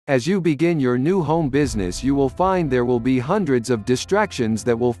As you begin your new home business, you will find there will be hundreds of distractions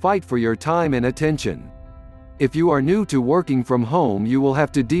that will fight for your time and attention. If you are new to working from home, you will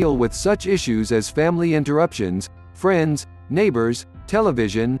have to deal with such issues as family interruptions, friends, neighbors,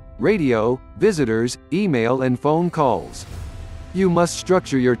 television, radio, visitors, email and phone calls. You must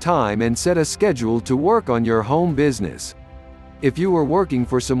structure your time and set a schedule to work on your home business. If you were working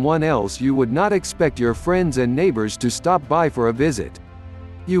for someone else, you would not expect your friends and neighbors to stop by for a visit.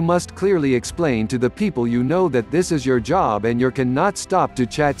 You must clearly explain to the people you know that this is your job and you cannot stop to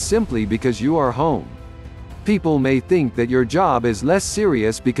chat simply because you are home. People may think that your job is less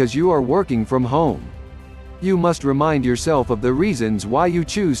serious because you are working from home. You must remind yourself of the reasons why you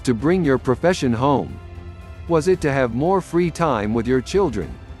choose to bring your profession home. Was it to have more free time with your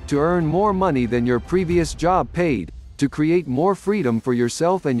children, to earn more money than your previous job paid, to create more freedom for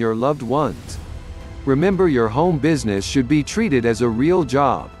yourself and your loved ones? Remember, your home business should be treated as a real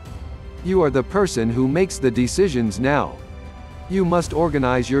job. You are the person who makes the decisions now. You must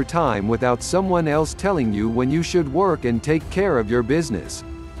organize your time without someone else telling you when you should work and take care of your business.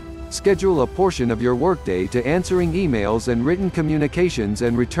 Schedule a portion of your workday to answering emails and written communications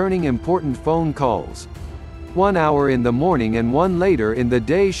and returning important phone calls. 1 hour in the morning and 1 later in the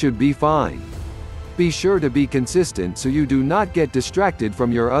day should be fine. Be sure to be consistent so you do not get distracted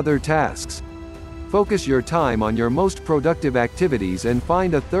from your other tasks. Focus your time on your most productive activities and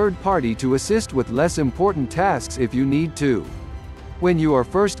find a third party to assist with less important tasks if you need to. When you are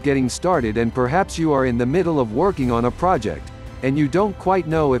first getting started and perhaps you are in the middle of working on a project, and you don't quite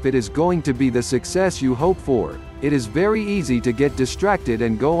know if it is going to be the success you hope for, it is very easy to get distracted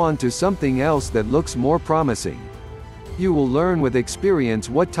and go on to something else that looks more promising. You will learn with experience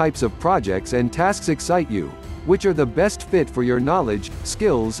what types of projects and tasks excite you, which are the best fit for your knowledge,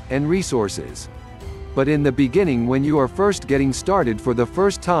 skills, and resources. But in the beginning, when you are first getting started for the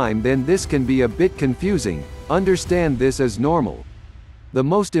first time, then this can be a bit confusing. Understand this as normal. The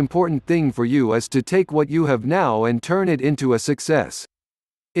most important thing for you is to take what you have now and turn it into a success.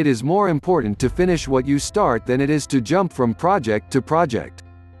 It is more important to finish what you start than it is to jump from project to project.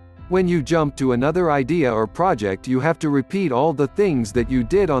 When you jump to another idea or project, you have to repeat all the things that you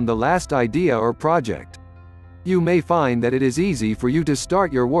did on the last idea or project. You may find that it is easy for you to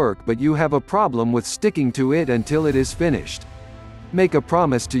start your work, but you have a problem with sticking to it until it is finished. Make a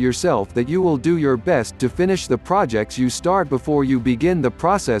promise to yourself that you will do your best to finish the projects you start before you begin the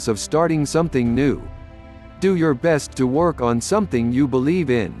process of starting something new. Do your best to work on something you believe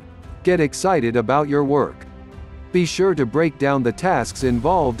in. Get excited about your work. Be sure to break down the tasks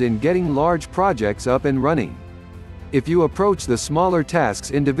involved in getting large projects up and running. If you approach the smaller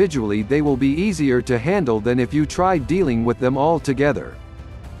tasks individually, they will be easier to handle than if you try dealing with them all together.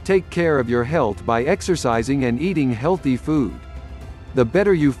 Take care of your health by exercising and eating healthy food. The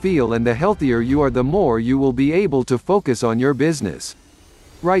better you feel and the healthier you are, the more you will be able to focus on your business.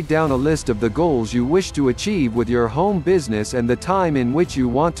 Write down a list of the goals you wish to achieve with your home business and the time in which you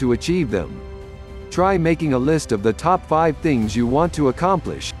want to achieve them. Try making a list of the top 5 things you want to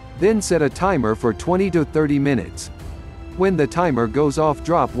accomplish, then set a timer for 20 to 30 minutes. When the timer goes off,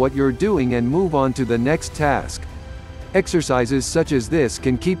 drop what you're doing and move on to the next task. Exercises such as this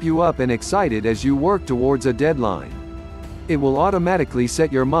can keep you up and excited as you work towards a deadline. It will automatically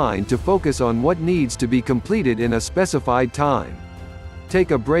set your mind to focus on what needs to be completed in a specified time.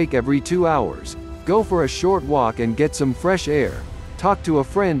 Take a break every 2 hours. Go for a short walk and get some fresh air. Talk to a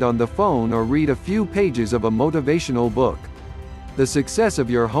friend on the phone or read a few pages of a motivational book. The success of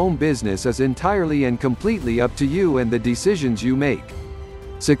your home business is entirely and completely up to you and the decisions you make.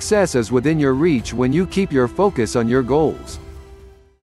 Success is within your reach when you keep your focus on your goals.